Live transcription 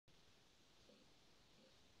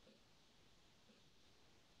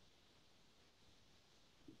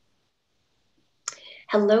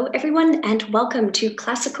Hello, everyone, and welcome to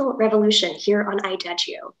Classical Revolution here on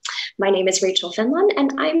IDAGIO. My name is Rachel Fenlon,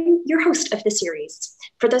 and I'm your host of the series.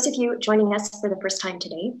 For those of you joining us for the first time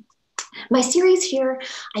today, my series here,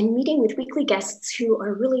 I'm meeting with weekly guests who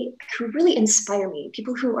really inspire me,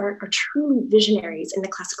 people who are truly visionaries in the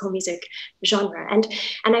classical music genre. And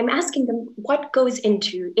I'm asking them what goes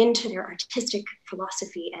into their artistic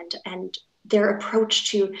philosophy and their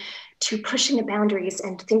approach to pushing the boundaries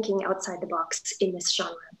and thinking outside the box in this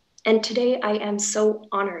genre. And today I am so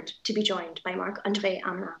honored to be joined by Marc-André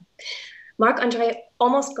Hamelin. Marc-André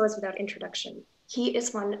almost goes without introduction. He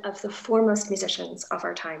is one of the foremost musicians of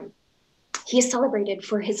our time. He is celebrated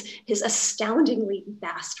for his astoundingly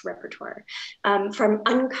vast repertoire, from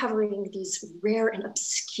uncovering these rare and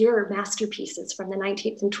obscure masterpieces from the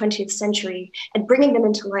 19th and 20th century and bringing them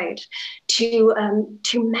into light, to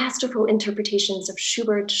masterful interpretations of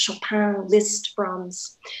Schubert, Chopin, Liszt,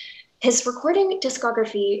 Brahms. His recording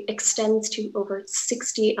discography extends to over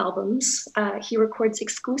 60 albums. He records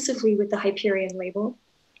exclusively with the Hyperion label.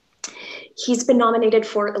 He's been nominated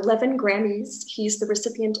for 11 Grammys. He's the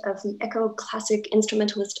recipient of the Echo Classic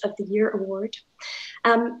Instrumentalist of the Year Award.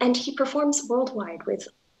 And he performs worldwide with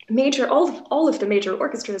all of the major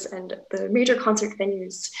orchestras and the major concert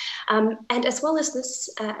venues. And as well as this,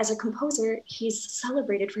 as a composer, he's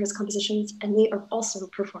celebrated for his compositions, and they are also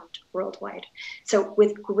performed worldwide. So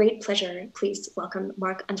with great pleasure, please welcome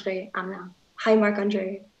Marc-André Hamelin. Hi,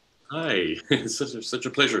 Marc-André. Hi, it's such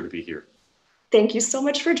a pleasure to be here. Thank you so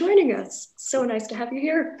much for joining us. So nice to have you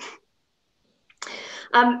here.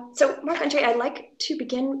 So Marc-André, I'd like to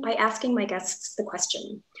begin by asking my guests the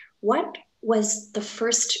question: what was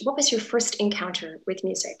your first encounter with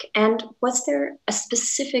music? And was there a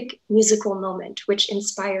specific musical moment which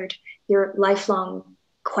inspired your lifelong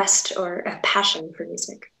quest or a passion for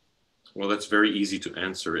music? Well, that's very easy to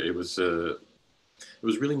answer. It was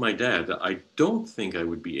really my dad. I don't think I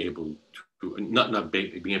would be able to, not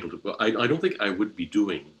being able to, I don't think I would be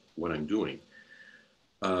doing what I'm doing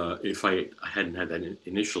if I hadn't had that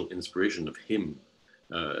initial inspiration of him,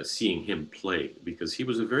 seeing him play, because he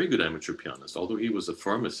was a very good amateur pianist, although he was a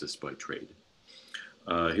pharmacist by trade.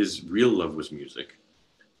 His real love was music,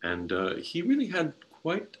 and he really had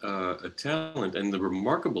quite a talent. And the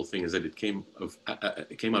remarkable thing is that it came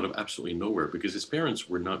out of absolutely nowhere, because his parents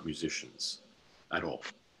were not musicians at all.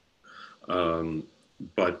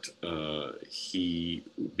 But he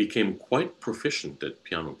became quite proficient at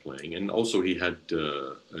piano playing, and also he had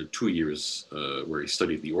 2 years where he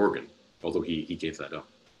studied the organ, although he gave that up.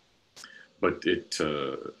 But it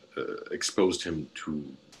exposed him to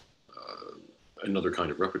another kind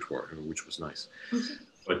of repertoire, which was nice. Mm-hmm.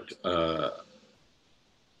 But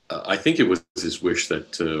I think it was his wish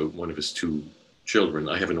that one of his 2 children,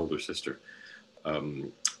 I have an older sister,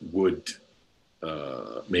 would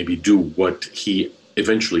maybe do what he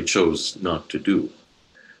eventually chose not to do,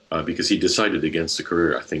 because he decided against the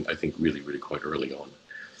career, I think really quite early on.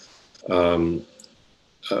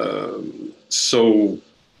 So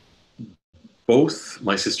both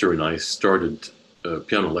my sister and I started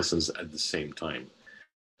piano lessons at the same time.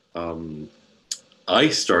 I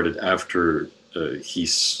started after he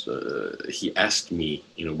asked me,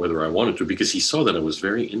 whether I wanted to, because he saw that I was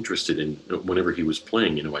very interested in, whenever he was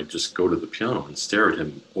playing, I'd just go to the piano and stare at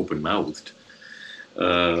him open-mouthed.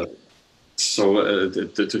 So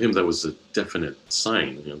to him, that was a definite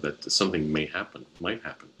sign, that something might happen.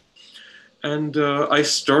 And I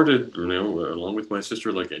started, along with my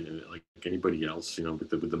sister, like anybody else, with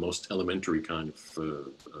the most elementary kind of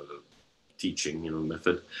teaching,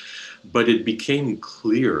 method. But it became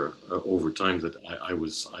clear over time that I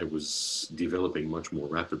was developing much more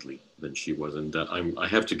rapidly than she was, and I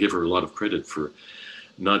have to give her a lot of credit for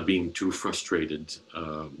not being too frustrated.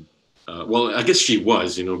 Well, I guess she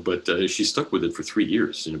was, but she stuck with it for 3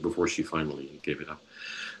 years, before she finally gave it up.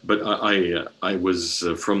 But I was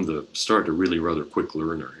from the start a really rather quick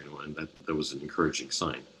learner, and that was an encouraging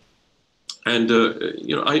sign. And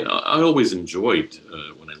I always enjoyed,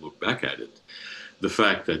 when I look back at it, the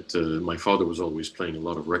fact that my father was always playing a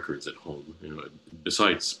lot of records at home,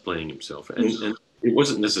 besides playing himself, and it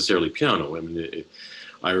wasn't necessarily piano. I mean,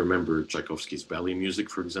 I remember Tchaikovsky's ballet music,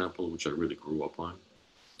 for example, which I really grew up on.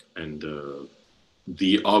 And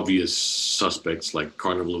the obvious suspects like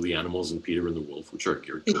Carnival of the Animals and Peter and the Wolf, which are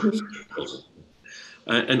geared towards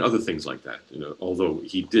and other things like that. Although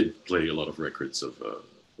he did play a lot of records of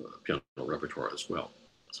piano repertoire as well,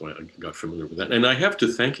 so I got familiar with that. And I have to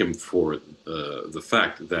thank him for the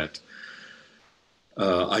fact that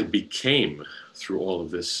I became, through all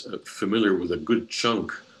of this, familiar with a good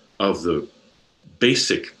chunk of the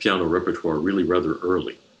basic piano repertoire really rather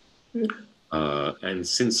early. And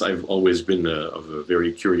since I've always been of a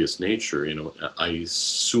very curious nature, you know, I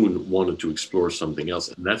soon wanted to explore something else,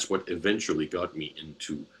 and that's what eventually got me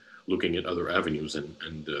into looking at other avenues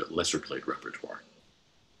and lesser played repertoire.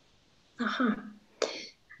 Uh-huh.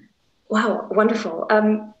 Wow, wonderful.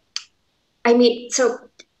 I mean, so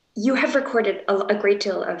you have recorded a great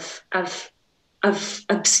deal of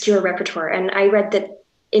obscure repertoire, and I read that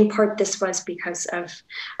in part this was because of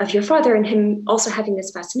your father and him also having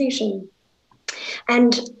this fascination,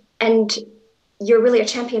 and you're really a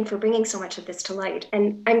champion for bringing so much of this to light.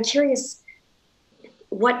 And I'm curious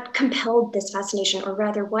what compelled this fascination, or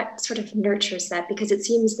rather what sort of nurtures that, because it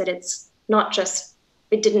seems that it's not just,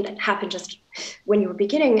 it didn't happen just when you were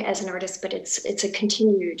beginning as an artist, but it's a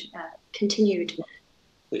continued.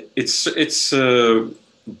 It's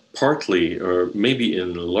partly, or maybe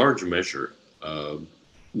in large measure,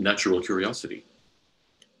 natural curiosity.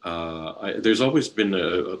 There's always been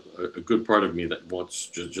a good part of me that wants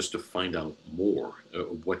just to find out more.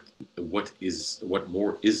 What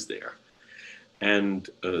more is there? And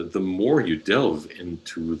the more you delve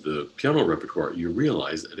into the piano repertoire, you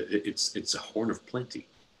realize that it's a horn of plenty,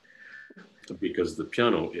 because the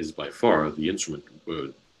piano is by far the instrument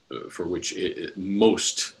for which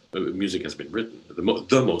most music has been written.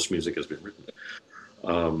 The most music has been written.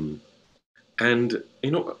 And,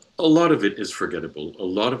 you know, a lot of it is forgettable. A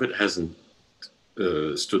lot of it hasn't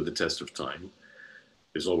stood the test of time.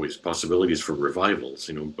 There's always possibilities for revivals,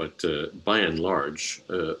 you know, but by and large,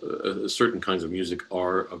 certain kinds of music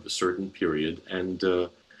are of a certain period and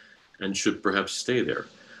should perhaps stay there.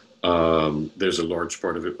 There's a large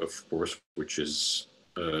part of it, of course, which is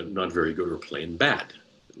not very good or plain bad,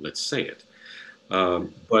 let's say it.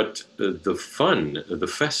 But the fun, the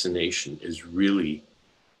fascination is really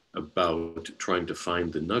about trying to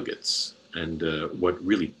find the nuggets and what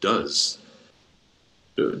really does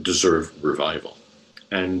deserve revival.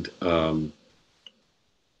 And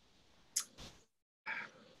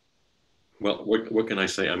well, what can I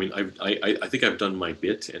say? I mean, I think I've done my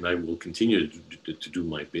bit, and I will continue to do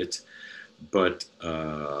my bit. But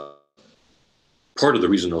part of the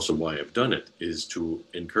reason also why I've done it is to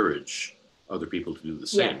encourage other people to do the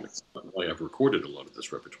same. Yeah. That's why I've recorded a lot of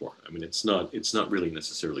this repertoire. I mean, it's not really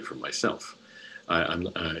necessarily for myself.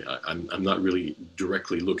 I'm not really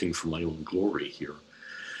directly looking for my own glory here.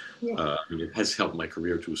 Yeah. I mean, it has helped my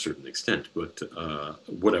career to a certain extent, but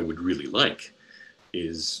what I would really like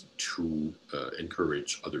is to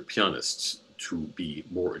encourage other pianists to be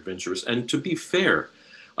more adventurous. And to be fair,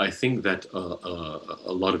 I think that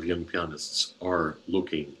a lot of young pianists are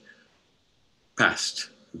looking past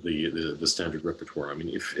the standard repertoire. I mean,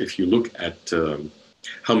 if you look at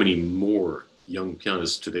how many more young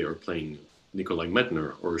pianists today are playing Nikolai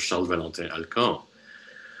Medtner or Charles Valentin Alcan,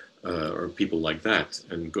 or people like that,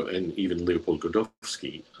 and even Leopold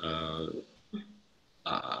Godowsky,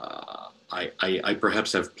 I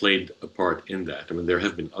perhaps have played a part in that. I mean, there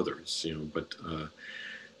have been others, you know, but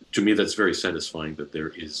to me, that's very satisfying that there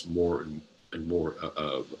is more and more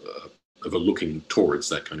of a looking towards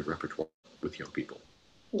that kind of repertoire with young people.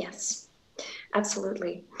 Yes,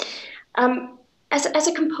 absolutely. As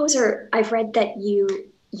a composer, I've read that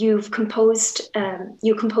you compose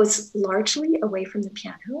largely away from the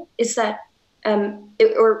piano. Is that,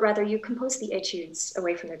 or rather, you compose the etudes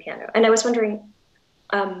away from the piano? And I was wondering,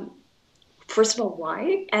 first of all,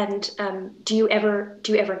 why? And do you ever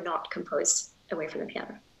not compose away from the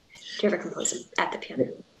piano? Do you ever compose at the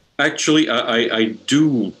piano? Actually, I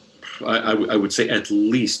do. I would say at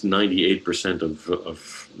least 98%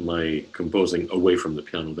 of my composing away from the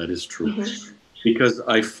piano. That is true. Mm-hmm. Because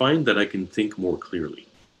I find that I can think more clearly.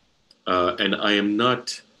 And I am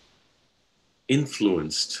not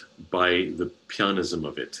influenced by the pianism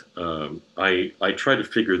of it. I try to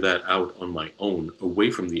figure that out on my own, away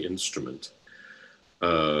from the instrument,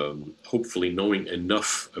 hopefully knowing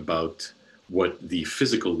enough about what the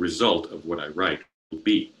physical result of what I write will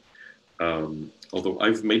be. Although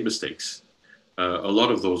I've made mistakes. A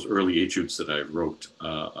lot of those early etudes that I wrote,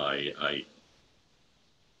 I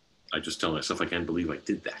just tell myself I can't believe I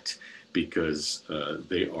did that, because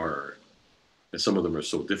some of them are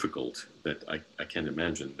so difficult that I can't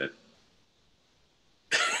imagine that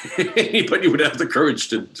anybody would have the courage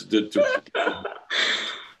to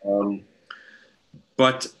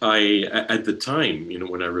but at the time, you know,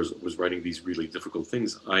 when I was writing these really difficult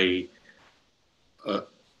things, I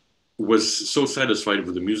was so satisfied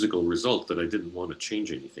with the musical result that I didn't want to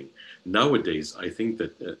change anything. Nowadays, I think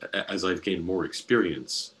that as I've gained more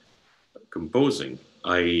experience composing,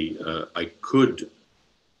 I could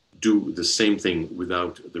do the same thing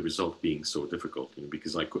without the result being so difficult,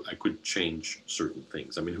 because I could change certain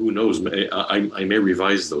things. I mean, who knows? I may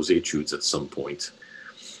revise those etudes at some point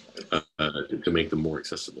to make them more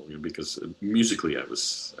accessible, because musically I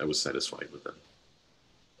was satisfied with them.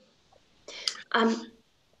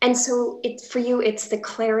 And so for you, it's the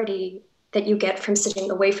clarity that you get from sitting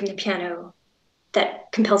away from the piano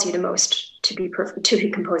that compels you the most to be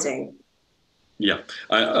composing. Yeah,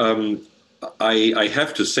 I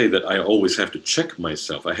have to say that I always have to check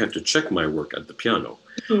myself. I have to check my work at the piano,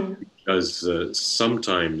 because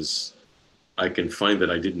sometimes I can find that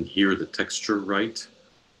I didn't hear the texture right,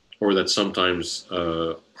 or that sometimes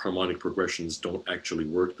harmonic progressions don't actually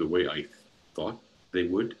work the way I thought they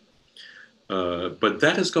would. But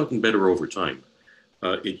that has gotten better over time.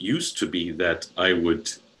 It used to be that I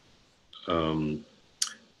would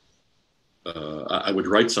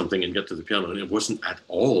write something and get to the piano, and it wasn't at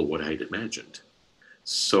all what I had imagined.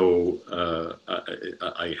 So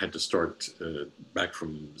I had to start back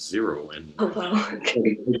from zero and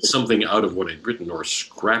make something out of what I'd written, or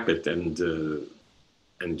scrap it and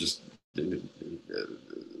just do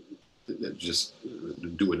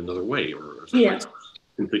it another way, or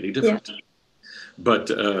completely different. Yeah.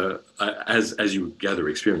 But as you gather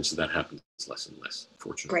experience, that happens less and less,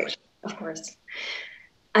 fortunately. Right, of course.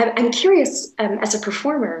 I'm curious, as a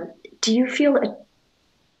performer, do you feel,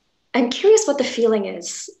 I'm curious what the feeling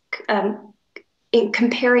is in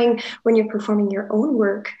comparing when you're performing your own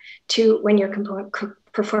work to when you're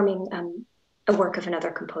performing a work of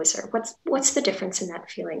another composer. What's the difference in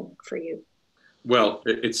that feeling for you? Well,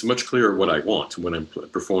 it's much clearer what I want when I'm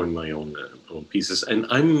performing my own pieces.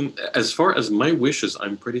 And as far as my wishes,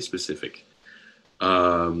 I'm pretty specific.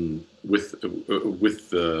 With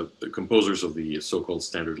the composers of the so-called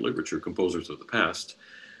standard literature, composers of the past,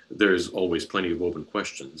 there's always plenty of open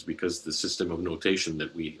questions, because the system of notation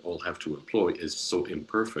that we all have to employ is so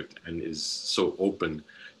imperfect and is so open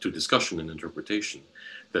to discussion and interpretation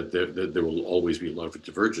that there will always be a lot of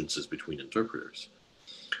divergences between interpreters.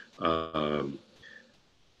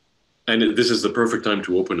 And this is the perfect time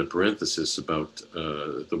to open a parenthesis about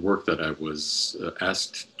the work that I was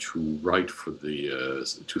asked to write for the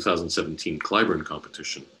 2017 Clyburn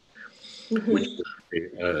competition, which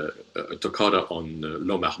is a toccata on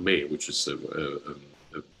L'Homme Armé, which is a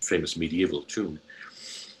famous medieval tune.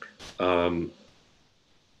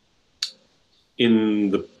 In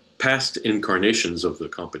the past incarnations of the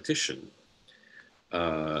competition,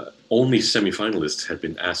 only semifinalists had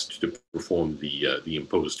been asked to perform the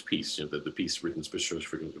imposed piece, the piece written specially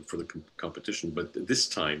for the competition. But this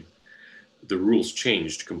time, the rules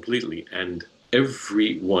changed completely, and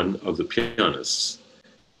every one of the pianists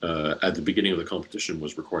at the beginning of the competition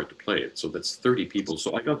was required to play it. So that's 30 people.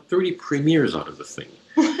 So I got 30 premieres out of the thing.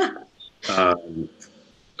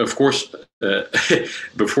 Of course,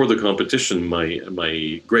 before the competition,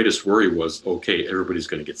 my greatest worry was, okay, everybody's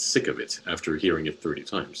going to get sick of it after hearing it 30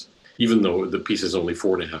 times, even though the piece is only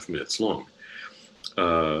 4.5 minutes long.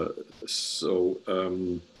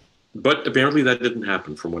 But apparently that didn't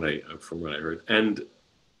happen from what I heard. And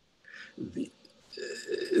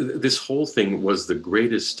this whole thing was the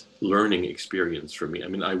greatest learning experience for me. I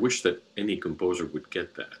mean, I wish that any composer would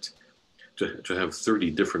get that, to have 30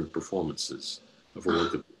 different performances of a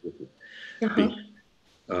work that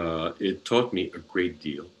it taught me a great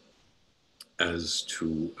deal as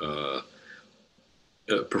to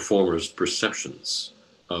performers' perceptions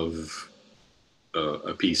of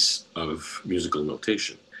a piece of musical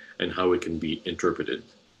notation and how it can be interpreted,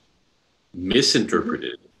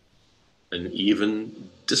 misinterpreted, and even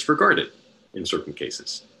disregarded in certain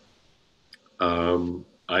cases.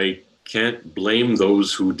 I can't blame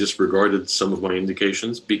those who disregarded some of my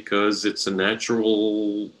indications, because it's a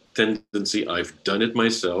natural tendency. I've done it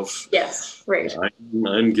myself. Yes, right.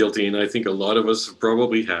 I'm guilty, and I think a lot of us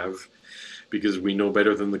probably have, because we know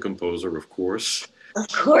better than the composer, of course. Of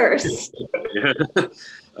course. Yeah.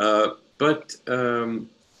 But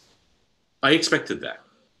I expected that.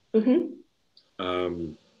 Mm-hmm.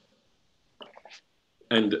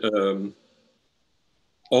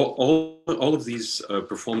 All of these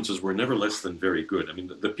performances were never less than very good. I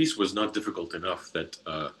mean, the piece was not difficult enough that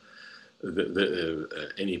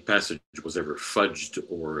any passage was ever fudged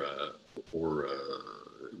or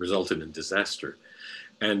resulted in disaster.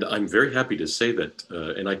 And I'm very happy to say that,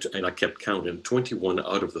 and I kept count, and 21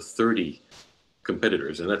 out of the 30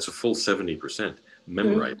 competitors, and that's a full 70%,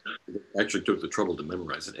 memorized. Mm-hmm. Actually took the trouble to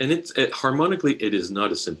memorize it. And harmonically, it is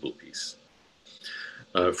not a simple piece.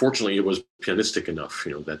 Fortunately, it was pianistic enough,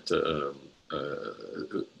 that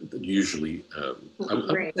usually, I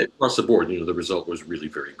would Right. say across the board, the result was really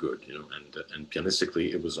very good, and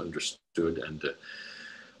pianistically it was understood, and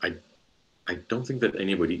I I don't think that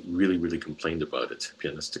anybody really complained about it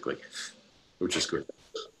pianistically, which is good.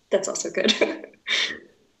 That's also good.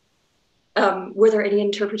 Were there any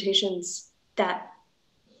interpretations that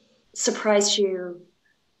surprised you?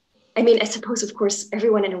 I mean, I suppose, of course,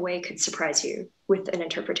 everyone in a way could surprise you with an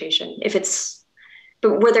interpretation if it's,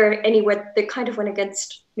 but were there any that kind of went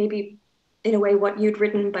against maybe in a way what you'd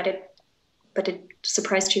written, but it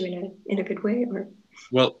surprised you in a good way? Or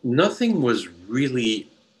Well, nothing was really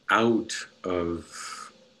out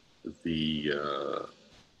of the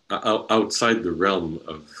outside the realm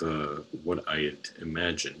of what I had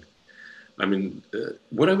imagined. I mean,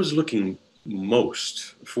 what I was looking the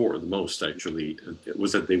most actually,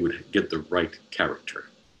 was that they would get the right character.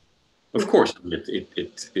 Of course, I mean,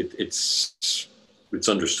 it's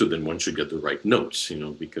understood that one should get the right notes,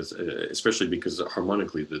 because especially because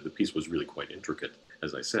harmonically the piece was really quite intricate,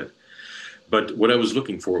 as I said. But what I was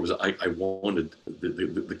looking for was I wanted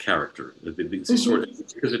the character, sort of,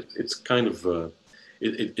 because it's kind of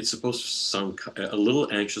it's supposed to sound a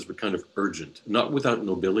little anxious, but kind of urgent, not without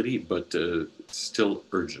nobility, but still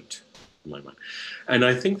urgent in my mind. And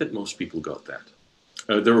I think that most people got that.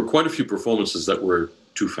 There were quite a few performances that were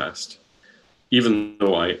too fast, even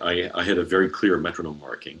though I had a very clear metronome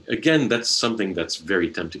marking. Again, that's something that's very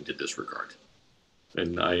tempting to disregard.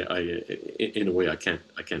 And in a way, I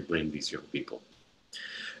can't blame these young people.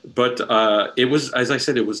 But it was, as I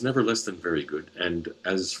said, it was never less than very good. And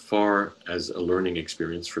as far as a learning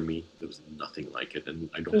experience for me, there was nothing like it, and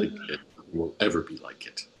I don't think it will ever be like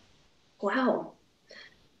it. wow,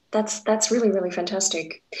 that's really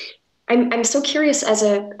fantastic. I'm so curious as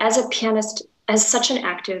a pianist, as such an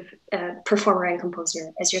active performer and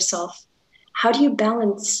composer as yourself, how do you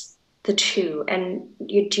balance the two? And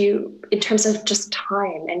in terms of just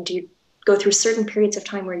time, and do you go through certain periods of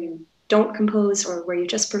time where you don't compose, or where you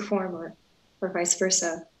just perform, or vice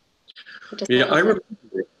versa? Yeah, I remember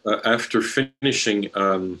after finishing,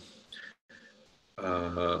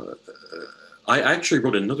 I actually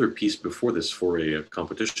wrote another piece before this for a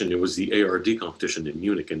competition. It was the ARD competition in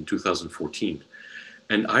Munich in 2014.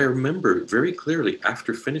 And I remember very clearly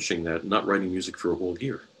after finishing that, not writing music for a whole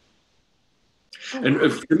year. Oh,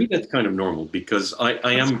 and for me, that's kind of normal, because I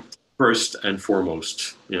am first and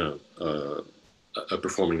foremost, a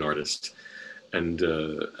performing artist. And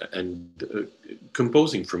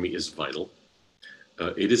composing for me is vital.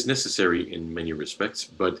 It is necessary in many respects,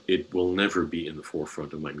 but it will never be in the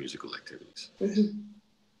forefront of my musical activities.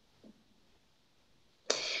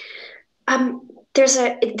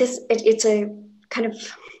 It's a kind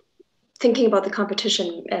of, thinking about the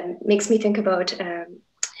competition makes me think about,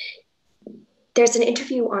 there's an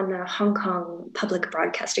interview on the Hong Kong public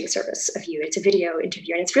broadcasting service of you. It's a video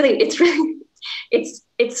interview, and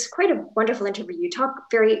it's quite a wonderful interview. You talk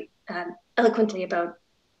very eloquently about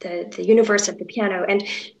the universe of the piano, and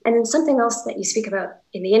something else that you speak about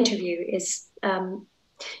in the interview is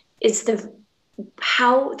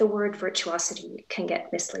how the word virtuosity can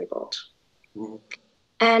get mislabeled. Mm-hmm.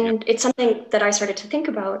 And it's something that I started to think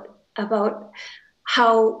about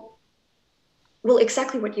how, well,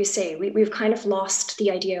 exactly what you say. We've kind of lost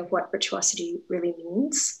the idea of what virtuosity really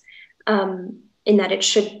means, in that it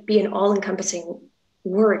should be an all-encompassing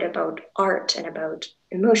word about art and about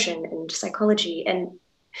emotion and psychology. And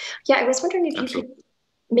yeah, I was wondering if you could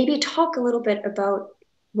maybe talk a little bit about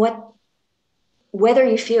whether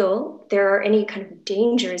you feel there are any kind of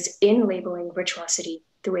dangers in labeling virtuosity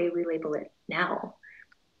the way we label it now.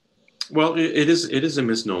 Well, it is a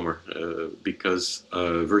misnomer, because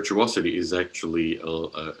virtuosity is actually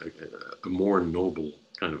a more noble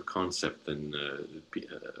kind of concept than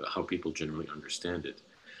how people generally understand it.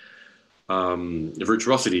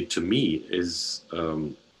 Virtuosity, to me, is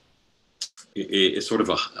sort of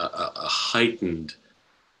a heightened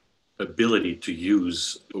ability to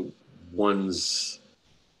use one's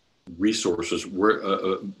resources,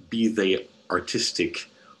 be they artistic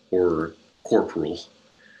or corporal,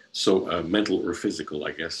 so mental or physical,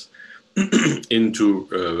 I guess,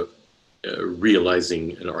 into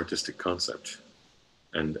realizing an artistic concept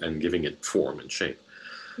and giving it form and shape.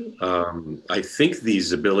 I think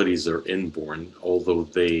these abilities are inborn, although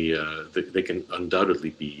they can undoubtedly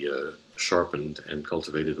be sharpened and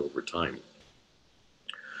cultivated over time.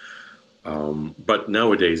 But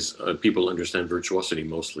nowadays, people understand virtuosity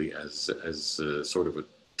mostly as sort of a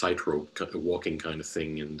tightrope walking kind of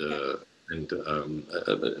thing, and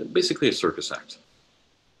basically a circus act.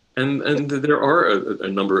 And there are a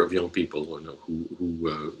number of young people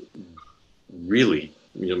who really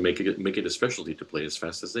make it a specialty to play as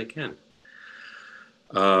fast as they can.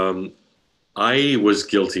 I was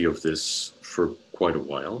guilty of this for quite a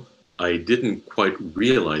while. I didn't quite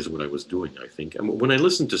realize what I was doing, I think. And when I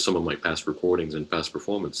listen to some of my past recordings and past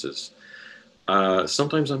performances,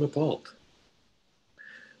 sometimes I'm appalled.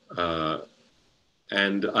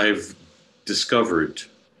 And I've discovered,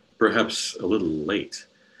 perhaps a little late,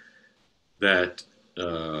 that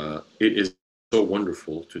it is so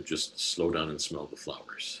wonderful to just slow down and smell the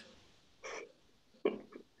flowers.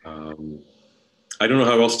 I don't know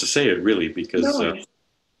how else to say it, really, because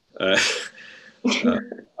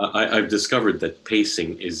I've discovered that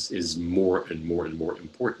pacing is more and more and more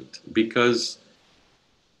important, because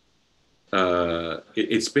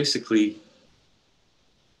it's basically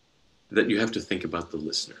that you have to think about the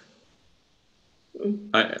listener.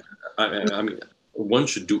 I mean, one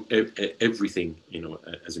should do everything,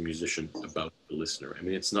 as a musician, about the listener. I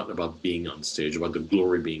mean, it's not about being on stage, about the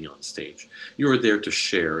glory being on stage. You're there to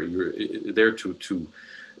share. You're there to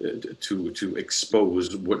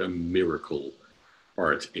expose what a miracle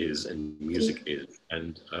art is and music is.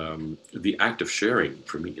 And the act of sharing,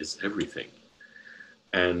 for me, is everything.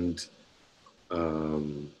 And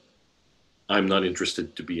I'm not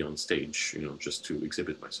interested to be on stage, just to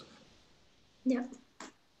exhibit myself. Yeah.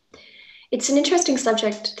 It's an interesting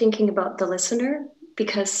subject, thinking about the listener,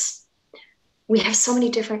 because we have so many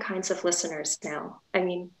different kinds of listeners now. I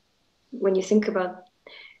mean, when you think about,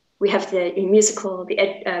 we have the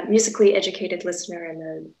musically educated listener,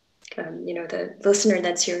 and the listener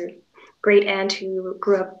that's your great aunt who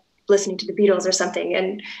grew up listening to the Beatles or something.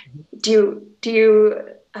 And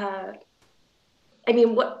I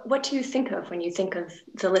mean, what do you think of when you think of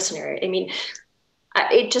the listener? I mean,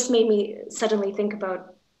 it just made me suddenly think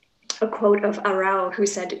about a quote of Arau, who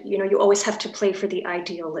said, you always have to play for the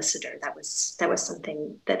ideal listener. That was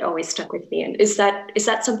something that always stuck with me. And is that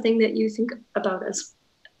something that you think about as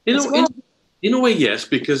well? In a way, yes,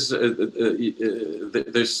 because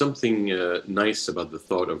there's something nice about the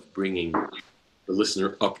thought of bringing the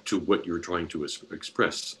listener up to what you're trying to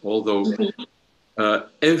express. Although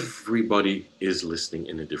everybody is listening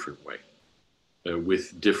in a different way,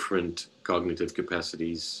 with different cognitive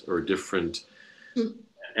capacities or different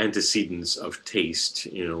antecedents of taste.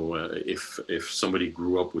 If somebody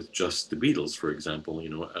grew up with just the Beatles, for example,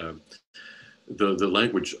 the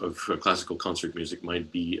language of classical concert music might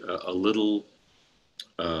be a little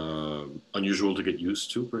unusual to get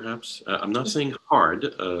used to, perhaps. I'm not saying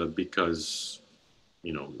hard, because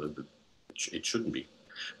it shouldn't be,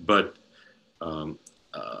 but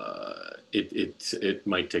it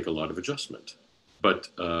might take a lot of adjustment. But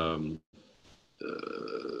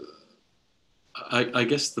I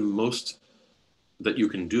guess the most that you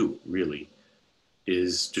can do, really,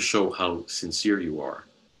 is to show how sincere you are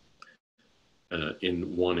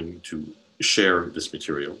in wanting to share this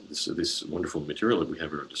material, this wonderful material that we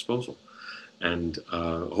have at our disposal, and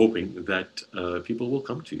hoping that people will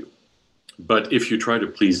come to you. But if you try to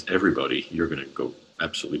please everybody, you're going to go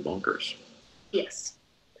absolutely bonkers. Yes.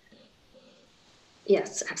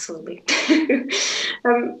 Yes, absolutely.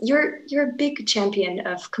 You're a big champion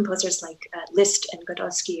of composers like Liszt and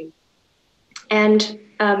Godowsky, and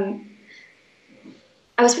I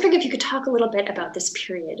was wondering if you could talk a little bit about this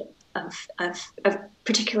period of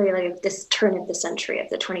particularly this turn of the century, of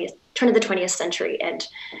the 20th century, and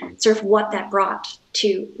sort of what that brought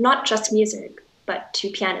to not just music but to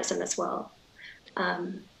pianism as well.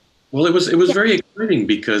 Well, it was very exciting,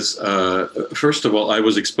 because first of all, I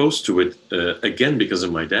was exposed to it again because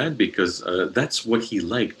of my dad, because that's what he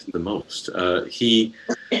liked the most. He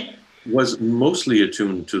was mostly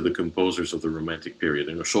attuned to the composers of the Romantic period,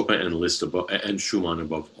 Chopin and Liszt and Schumann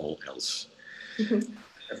above all else. Mm-hmm.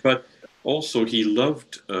 But also he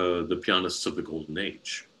loved the pianists of the Golden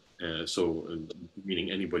Age, meaning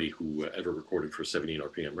anybody who ever recorded for 78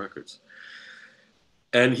 RPM records.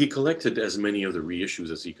 And he collected as many of the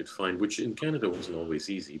reissues as he could find, which in Canada wasn't always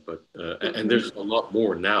easy. But and there's a lot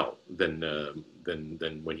more now than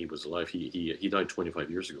when he was alive. He died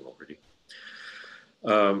 25 years ago already.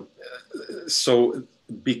 So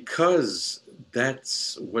because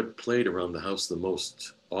that's what played around the house the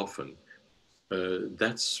most often,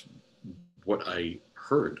 that's what I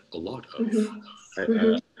heard a lot of.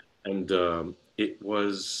 Mm-hmm. And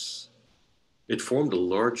it formed a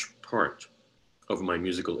large part of my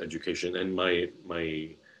musical education and my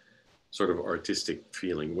sort of artistic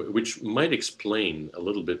feeling, which might explain a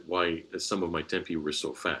little bit why some of my tempi were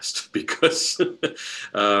so fast, because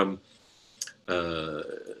there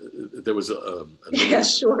was a yeah,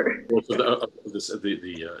 sure. There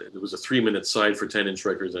was a 3-minute side for 10-inch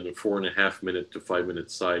records and a 4.5 minute to 5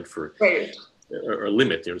 minute side for right. a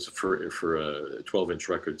limit, for 12-inch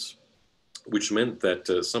records, which meant that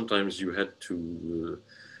sometimes you had to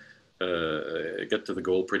get to the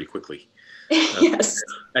goal pretty quickly. Yes.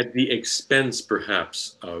 At the expense,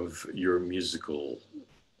 perhaps, of your musical,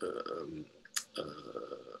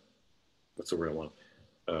 what's the word I want?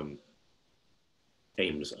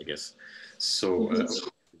 Aims, I guess. So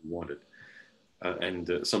wanted.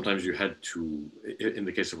 And sometimes you had to, in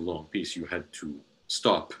the case of a long piece, you had to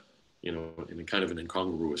stop, in a kind of an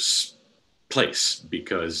incongruous place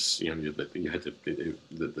because, you had to,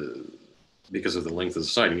 because of the length of the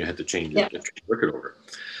siding, you had to change the record over.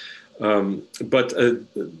 But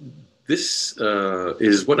this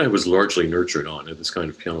is what I was largely nurtured on, this kind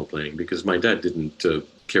of piano playing, because my dad didn't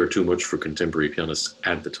care too much for contemporary pianists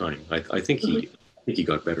at the time. I think he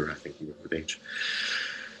got better, I think, with age.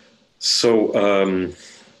 So,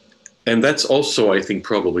 and that's also, I think,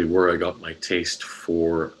 probably where I got my taste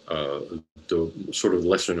for the sort of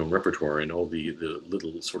lesser known repertoire and all the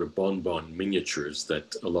little sort of bonbon miniatures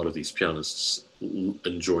that a lot of these pianists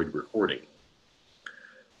enjoyed recording.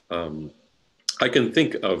 I can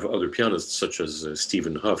think of other pianists such as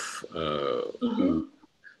Stephen Huff, who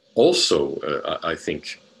also, I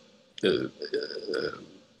think,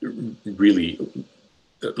 really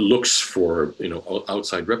looks for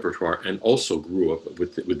outside repertoire, and also grew up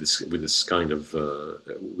with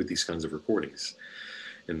these kinds of recordings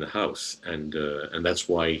in the house, and that's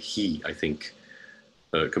why he, I think,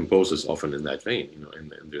 composes often in that vein,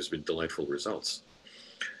 and there's been delightful results.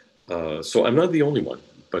 So I'm not the only one,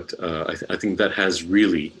 but I think that has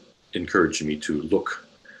really encouraged me to look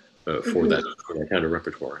for that kind of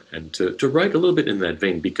repertoire, and to write a little bit in that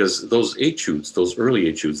vein, because those etudes, those early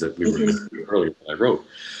etudes that we were mentioning earlier that I wrote,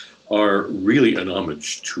 are really an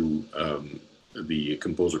homage to the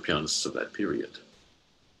composer-pianists of that period.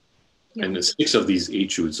 Yeah. And 6 of these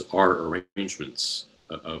etudes are arrangements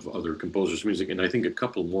of other composers' music, and I think a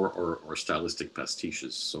couple more are stylistic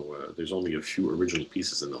pastiches. So there's only a few original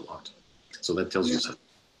pieces in the lot. So that tells you something.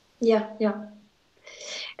 Yeah.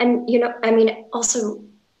 And, I mean, also,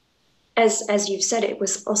 as you've said, it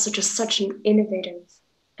was also just such an innovative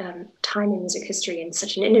time in music history, and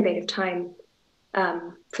such an innovative time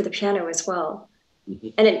for the piano as well.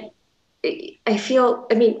 And I feel,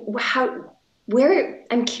 I mean,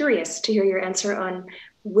 I'm curious to hear your answer on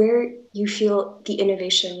where you feel the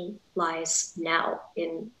innovation lies now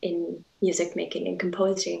in music making and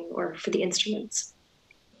composing, or for the instruments.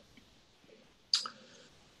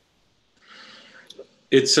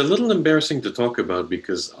 It's a little embarrassing to talk about,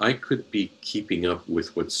 because I could be keeping up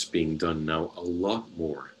with what's being done now a lot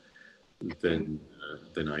more than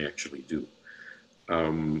I actually do.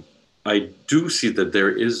 I do see that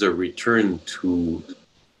there is a return to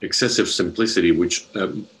excessive simplicity, which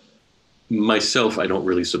myself, I don't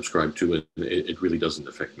really subscribe to, and it really doesn't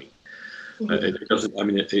affect me. It doesn't. I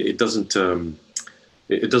mean, it doesn't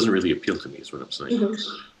really appeal to me, is what I'm saying.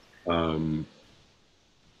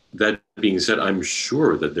 That being said, I'm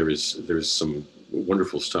sure that there is some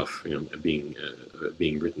wonderful stuff, being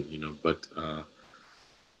written, but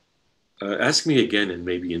ask me again, and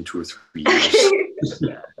maybe in 2 or 3 years.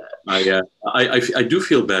 I do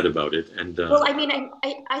feel bad about it, and well, I mean,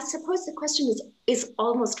 I suppose the question is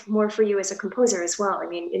almost more for you as a composer as well. I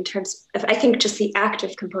mean, in terms of, I think just the act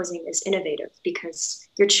of composing is innovative, because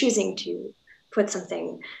you're choosing to put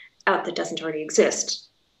something out that doesn't already exist.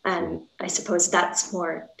 And I suppose that's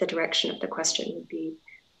more the direction of the question, would be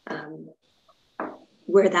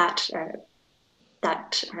where that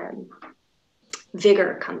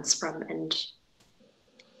vigor comes from.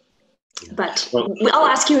 But I'll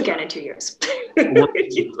ask you again in 2 years.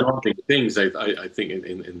 Things I think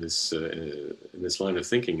in this line of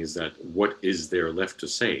thinking is that, what is there left to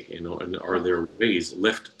say, and are there ways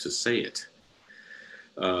left to say it?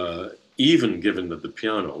 Even given that the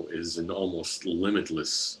piano is an almost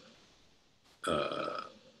limitless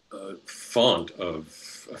font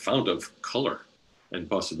of color and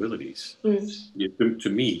possibilities. To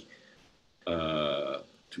me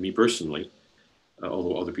personally,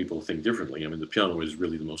 although other people think differently, I mean, the piano is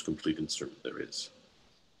really the most complete instrument there is.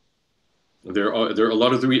 There are a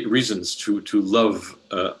lot of reasons to love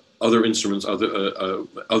other instruments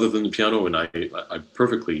other than the piano, and I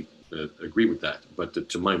perfectly agree with that. But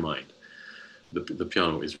to my mind, the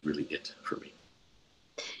piano is really it for me.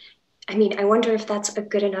 I mean, I wonder if that's a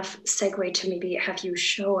good enough segue to maybe have you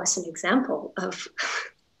show us an example of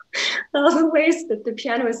the ways that the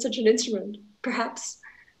piano is such an instrument, perhaps.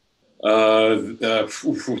 That's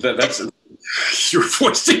you're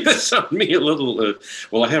forcing this on me a little.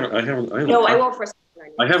 Well, I haven't. No, I won't force it on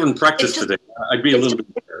you. I haven't practiced today. I'd be a little bit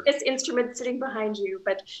embarrassed. this instrument sitting behind you,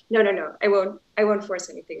 but no, I won't force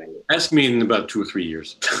anything on you. Ask me in about 2 or 3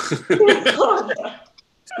 years.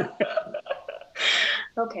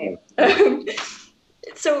 Okay.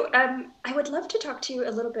 So I would love to talk to you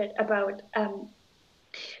a little bit about,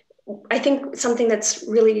 I think something that's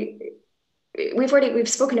really, we've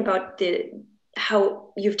spoken about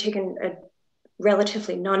how you've taken a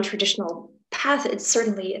relatively non-traditional path. It's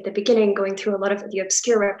certainly at the beginning going through a lot of the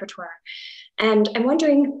obscure repertoire. And I'm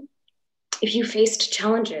wondering if you faced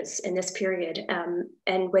challenges in this period,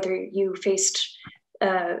 and whether you faced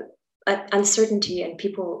uncertainty and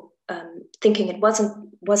people thinking it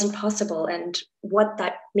wasn't possible, and what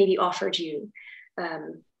that maybe offered you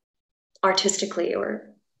artistically,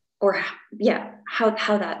 or yeah, how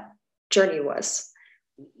that journey was.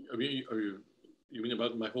 I mean, you mean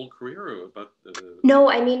about my whole career, or about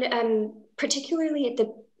No, I mean particularly at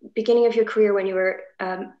the beginning of your career, when you were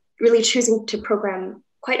really choosing to program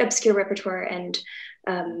quite obscure repertoire and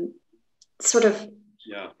sort of.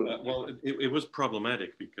 Yeah, well, it was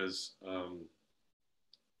problematic because,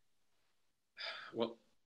 well,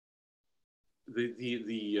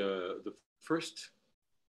 the first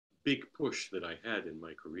big push that I had in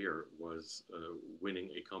my career was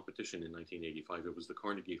winning a competition in 1985. It was the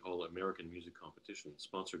Carnegie Hall American Music Competition,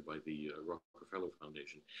 sponsored by the Rockefeller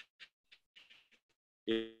Foundation.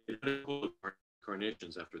 It had a couple of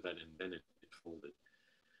incarnations after that, and then it folded.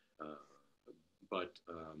 But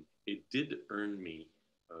it did earn me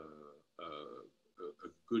a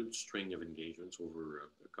good string of engagements over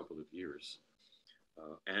a couple of years.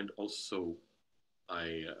 And also,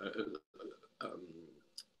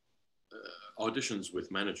 auditions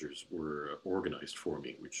with managers were organized for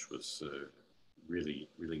me, which was really,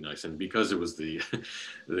 really nice. And because it was the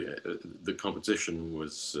competition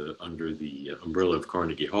was under the umbrella of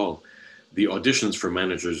Carnegie Hall, the auditions for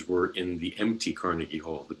managers were in the empty Carnegie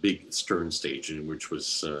Hall, the big stern stage, in which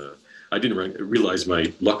was, I didn't realize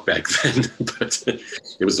my luck back then, but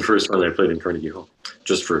it was the first time I played in Carnegie Hall,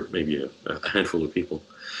 just for maybe a handful of people.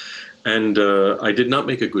 And I did not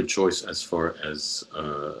make a good choice as far as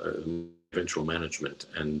eventual management.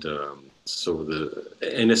 And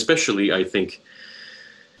and especially, I think,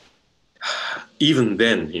 even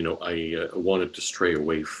then, you know, I wanted to stray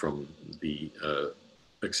away from the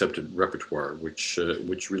accepted repertoire, which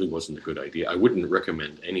really wasn't a good idea. I wouldn't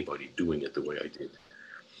recommend anybody doing it the way I did.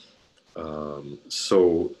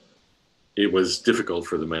 So it was difficult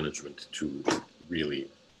for the management to really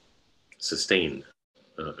sustain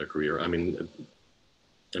a career. I mean,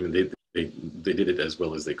 they did it as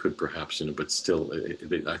well as they could, perhaps, you know, but still,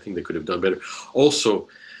 I think they could have done better. Also,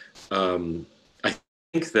 I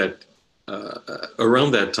think that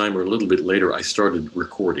around that time, or a little bit later, I started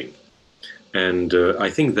recording. And I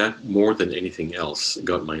think that more than anything else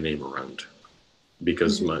got my name around,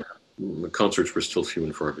 because my concerts were still few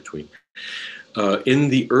and far between. In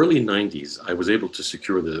the early 90s, I was able to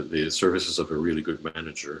secure the services of a really good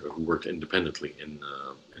manager who worked independently in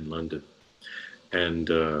London. And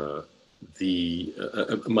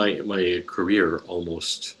my career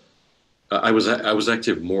almost, I was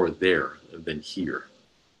active more there than here.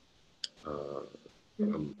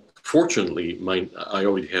 Fortunately, I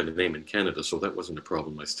already had a name in Canada, so that wasn't a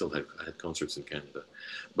problem. I still had concerts in Canada,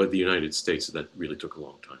 but the United States, that really took a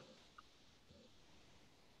long time.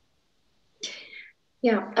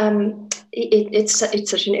 Yeah, it's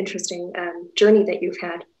such an interesting journey that you've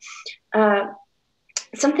had.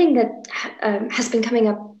 Something that has been coming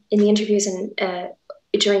up in the interviews and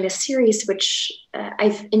during this series, which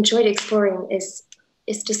I've enjoyed exploring, is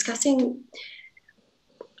discussing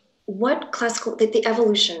what the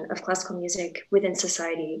evolution of classical music within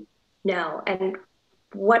society now, and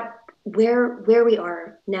where we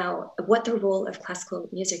are now, what the role of classical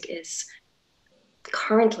music is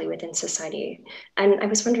currently within society. And I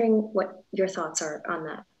was wondering what your thoughts are on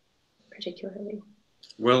that particularly.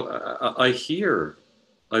 Well,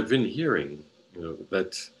 I've been hearing, you know,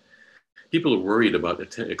 that people are worried about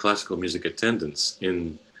classical music attendance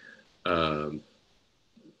in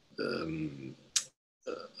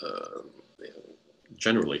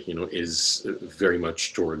generally, you know, is very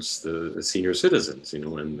much towards the senior citizens, you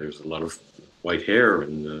know, and there's a lot of white hair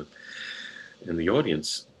in the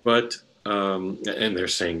audience. But and they're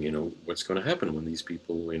saying, you know, what's going to happen when these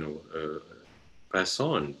people, you know, pass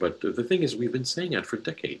on? But the thing is, we've been saying that for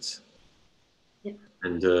decades. Yeah.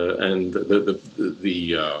 And the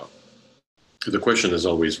question has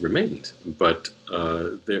always remained. But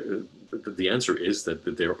the answer is that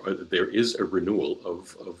there is a renewal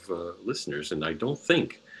of listeners, and I don't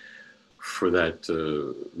think, for that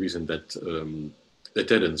reason, that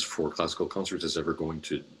attendance for classical concerts is ever going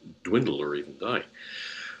to dwindle or even die.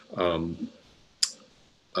 Um,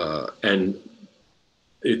 and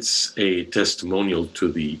it's a testimonial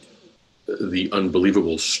to the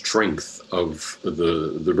unbelievable strength of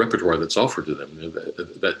the repertoire that's offered to them.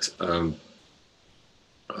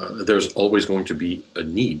 There's always going to be a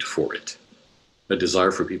need for it, a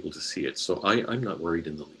desire for people to see it. So I'm not worried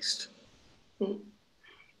in the least.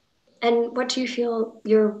 And what do you feel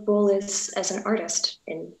your role is as an artist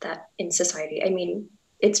in society? I mean,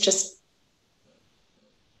 it's just,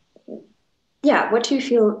 yeah, what do you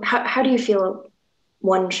feel, how do you feel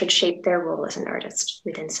one should shape their role as an artist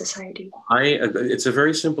within society? It's a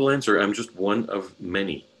very simple answer. I'm just one of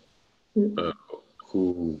many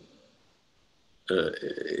who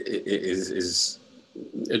is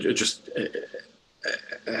just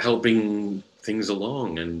helping things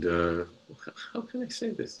along. And how can I say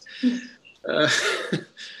this?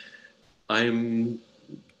 I'm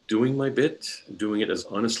doing my bit, doing it as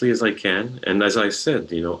honestly as I can. And as I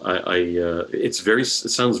said, you know, it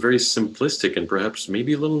sounds very simplistic and perhaps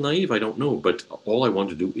maybe a little naive, I don't know, but all I want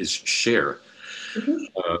to do is share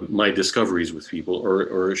my discoveries with people,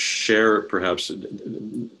 or share, perhaps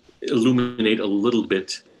illuminate a little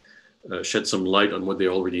bit, shed some light on what they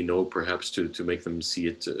already know, perhaps to make them see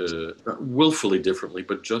it not willfully differently,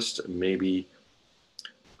 but just maybe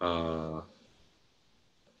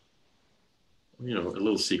you know, a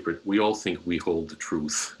little secret. We all think we hold the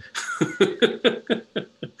truth.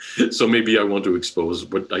 So maybe I want to expose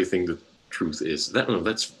what I think the truth is. No,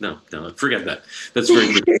 forget that. That's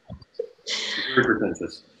very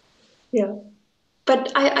pretentious. Yeah.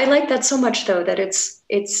 But I like that so much, though, that it's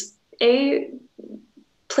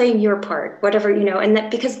playing your part, whatever, you know, and that,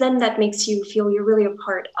 because then that makes you feel you're really a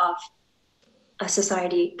part of a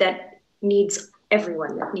society that needs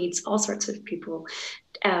everyone, that needs all sorts of people,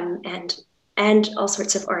 and all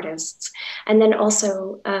sorts of artists. And then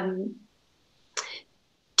also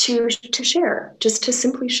to share, just to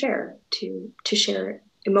simply share, to share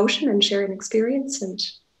emotion and share an experience. And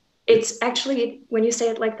it's actually, when you say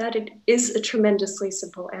it like that, it is a tremendously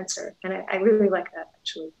simple answer. And I really like that,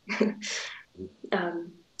 actually.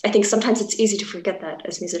 I think sometimes it's easy to forget that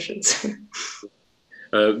as musicians.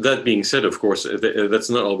 That being said, of course, that's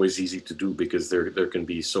not always easy to do, because there can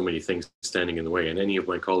be so many things standing in the way, and any of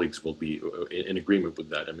my colleagues will be in agreement with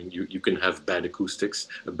that. I mean, you can have bad acoustics,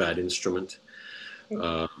 a bad instrument,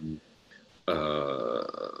 a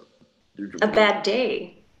bad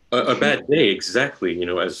day. A bad day, exactly. You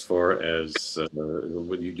know, as far as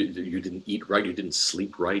you didn't eat right, you didn't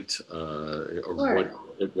sleep right, or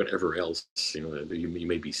whatever else. You know, you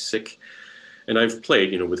may be sick. And I've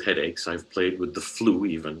played, you know, with headaches. I've played with the flu,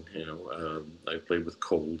 even. You know, I've played with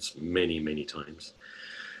colds many, many times.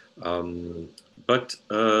 But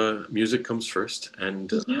music comes first,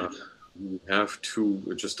 and you have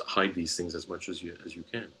to just hide these things as much as you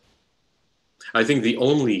can. I think the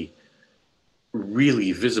only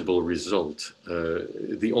really visible result,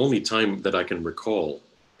 the only time that I can recall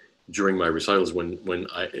during my recitals when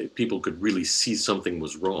people could really see something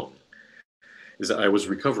was wrong, is that I was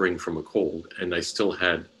recovering from a cold, and I still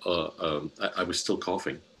had, I was still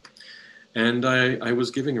coughing. And I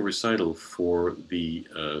was giving a recital for the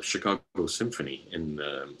Chicago Symphony in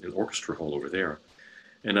an orchestra hall over there.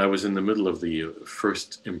 And I was in the middle of the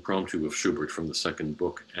first impromptu of Schubert from the second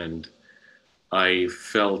book, and I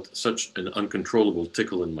felt such an uncontrollable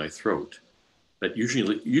tickle in my throat that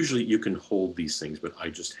usually you can hold these things, but I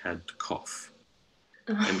just had to cough.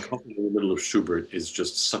 And coughing in the middle of Schubert is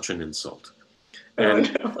just such an insult.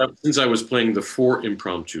 And since I was playing the 4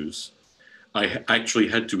 impromptus, I actually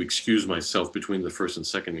had to excuse myself between the first and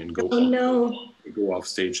second and go off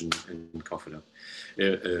stage and cough it up.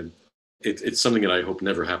 It's something that I hope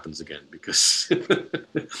never happens again, because doing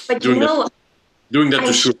that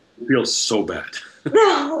to Schubert feels so bad.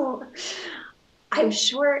 No, I'm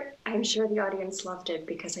sure the audience loved it,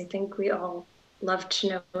 because I think we all love to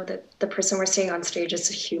know that the person we're seeing on stage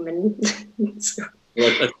is a human. So.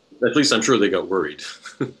 Well, at least I'm sure they got worried.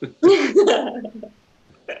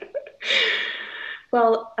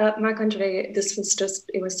 Well, Marc-André,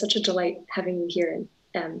 it was such a delight having you here.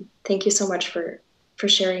 And thank you so much for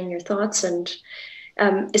sharing your thoughts. And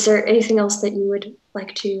is there anything else that you would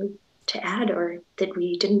like to add, or that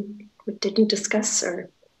we didn't discuss?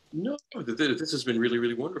 Or no, this has been really,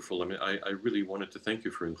 really wonderful. I mean, I really wanted to thank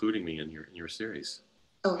you for including me in your series.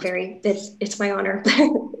 Oh, it's my honor.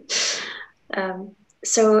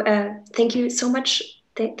 So thank you so much.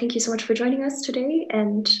 Thank you so much for joining us today.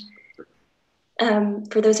 And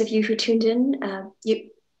for those of you who tuned in, you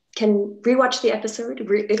can rewatch the episode.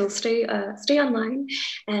 It'll stay online.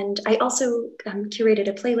 And I also curated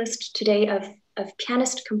a playlist today of of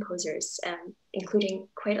pianist composers, including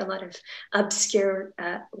quite a lot of obscure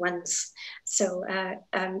ones. So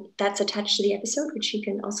that's attached to the episode, which you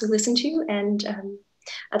can also listen to. And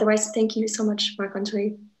otherwise, thank you so much,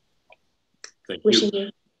 Marc-André. Thank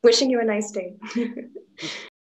you. Wishing you a nice day.